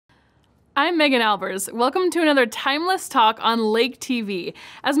I'm Megan Albers. Welcome to another timeless talk on Lake TV.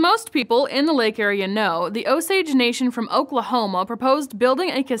 As most people in the lake area know, the Osage Nation from Oklahoma proposed building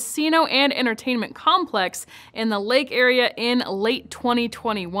a casino and entertainment complex in the lake area in late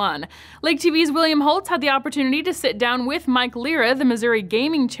 2021. Lake TV's William Holtz had the opportunity to sit down with Mike Leara, the Missouri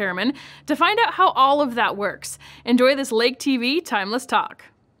Gaming Chairman, to find out how all of that works. Enjoy this Lake TV timeless talk.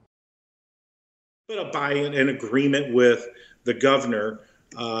 But by an agreement with the governor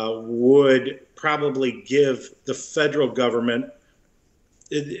would probably give the federal government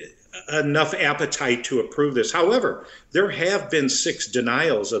enough appetite to approve this. However, there have been 6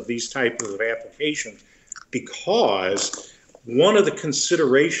 denials of these types of applications because one of the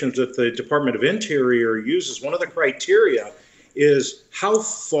considerations that the Department of Interior uses, one of the criteria, is how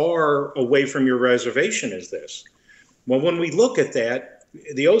far away from your reservation is this? Well, when we look at that,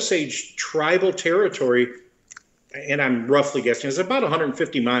 the Osage tribal territory, and I'm roughly guessing, is about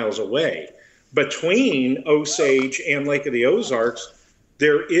 150 miles away. Between Osage and Lake of the Ozarks,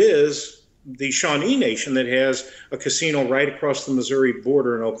 there is the Shawnee Nation that has a casino right across the Missouri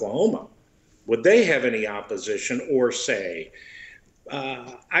border in Oklahoma. Would they have any opposition or say?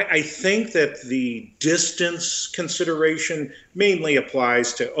 I think that the distance consideration mainly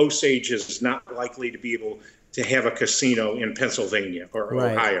applies to Osage is not likely to be able to have a casino in Pennsylvania or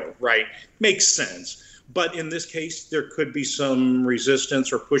Ohio, right? Makes sense. But in this case, there could be some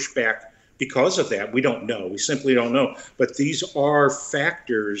resistance or pushback because of that. We don't know. We simply don't know. But these are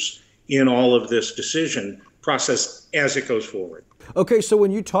factors in all of this decision process as it goes forward. Okay, so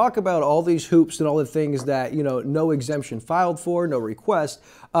when you talk about all these hoops and all the things that, no exemption filed for, no request,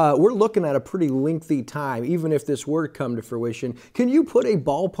 we're looking at a pretty lengthy time, even if this were to come to fruition. Can you put a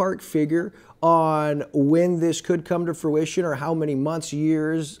ballpark figure on when this could come to fruition, or how many months,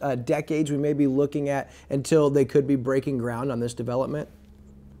 years, decades we may be looking at until they could be breaking ground on this development?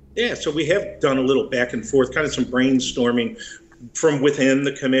 Yeah, so we have done a little back and forth, kind of some brainstorming from within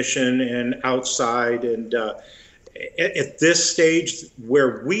the commission and outside. And at this stage,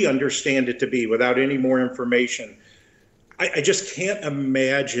 where we understand it to be, without any more information, I just can't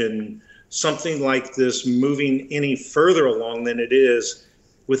imagine something like this moving any further along than it is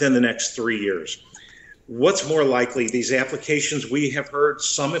within the next 3 years. What's more likely, these applications, we have heard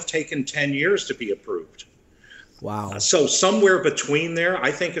some have taken 10 years to be approved. Wow. So somewhere between there,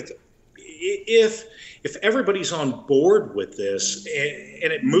 I think if everybody's on board with this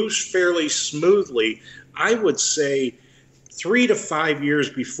and it moves fairly smoothly, I would say 3 to 5 years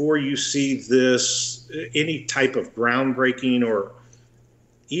before you see this, any type of groundbreaking or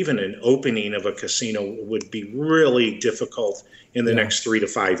even an opening of a casino would be really difficult in the next 3 to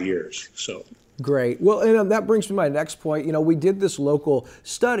 5 years. So. Great. Well, and that brings me to my next point. We did this local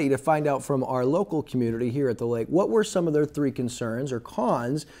study to find out from our local community here at the lake, what were some of their 3 concerns or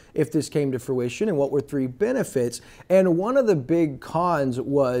cons if this came to fruition, and what were 3 benefits. And one of the big cons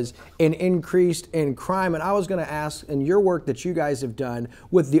was an increase in crime. And I was going to ask, in your work that you guys have done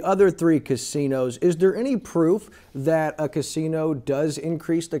with the other 3 casinos, is there any proof that a casino does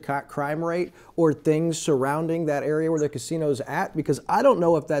increase the crime rate or things surrounding that area where the casino's at? Because I don't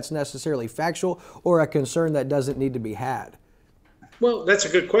know if that's necessarily factual or a concern that doesn't need to be had. Well, that's a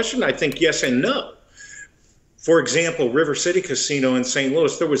good question. I think yes and no. For example, River City Casino in St.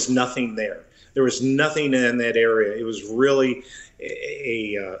 Louis, there was nothing there. There was nothing in that area. It was really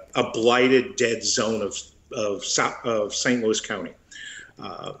a blighted, dead zone of St. Louis County.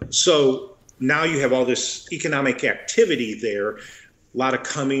 So now you have all this economic activity there, a lot of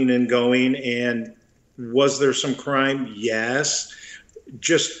coming and going. And was there some crime? Yes.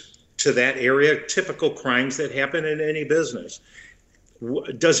 Just to that area, typical crimes that happen in any business.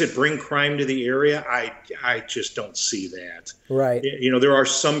 Does it bring crime to the area? I just don't see that. Right. There are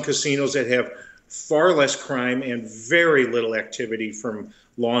some casinos that have far less crime and very little activity from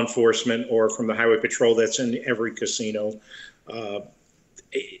law enforcement or from the highway patrol that's in every casino.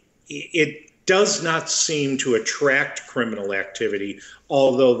 It does not seem to attract criminal activity,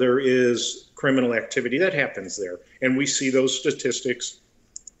 although there is criminal activity that happens there. And we see those statistics.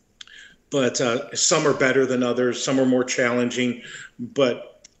 But some are better than others, some are more challenging.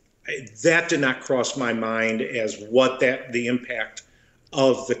 But that did not cross my mind as what the impact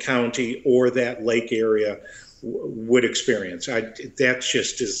of the county or that lake area would experience. That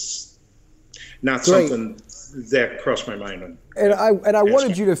just is not something that crossed my mind. And I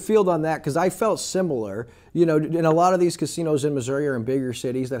wanted you to field on that because I felt similar. You know, in a lot of these casinos in Missouri are in bigger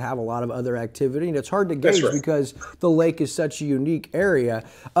cities that have a lot of other activity, and it's hard to gauge because the lake is such a unique area.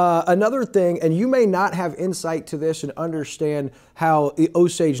 Another thing, and you may not have insight to this and understand how the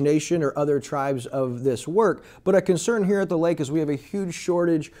Osage Nation or other tribes of this work, but a concern here at the lake is we have a huge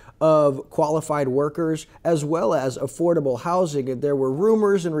shortage of qualified workers as well as affordable housing. And there were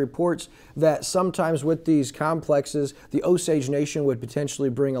rumors and reports that sometimes with these complexes, the Osage Nation would potentially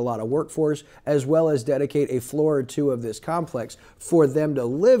bring a lot of workforce as well as dedicate a floor or two of this complex for them to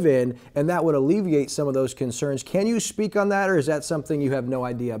live in, and that would alleviate some of those concerns. Can you speak on that, or is that something you have no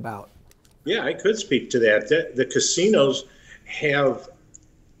idea about? Yeah, I could speak to that. The casinos have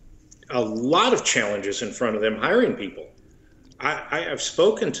a lot of challenges in front of them hiring people. I have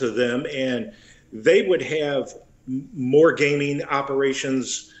spoken to them, and they would have more gaming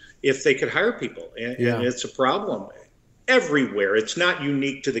operations if they could hire people, and it's a problem everywhere. It's not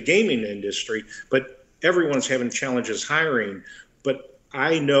unique to the gaming industry, but everyone's having challenges hiring. But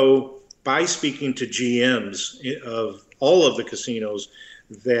I know by speaking to GMs of all of the casinos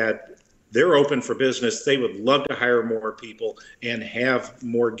that they're open for business. They would love to hire more people and have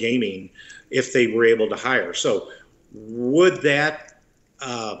more gaming if they were able to hire. So would that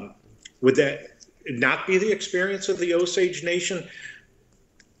not be the experience of the Osage Nation?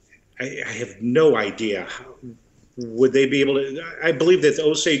 I have no idea. Would they be able to? I believe that the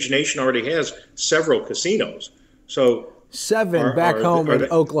Osage Nation already has several casinos. So 7 back home in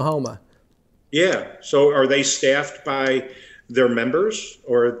Oklahoma. Yeah. So are they staffed by their members,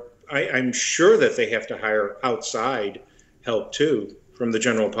 or I'm sure that they have to hire outside help too from the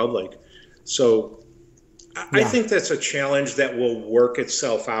general public. So I think that's a challenge that will work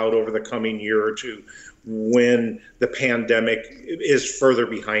itself out over the coming year or two when the pandemic is further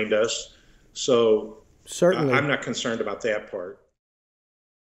behind us. So certainly, I'm not concerned about that part.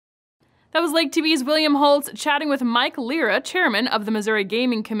 That was Lake TV's William Holtz chatting with Mike Leara, chairman of the Missouri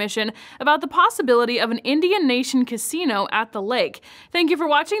Gaming Commission, about the possibility of an Indian Nation casino at the lake. Thank you for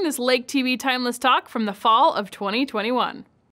watching this Lake TV Timeless Talk from the fall of 2021.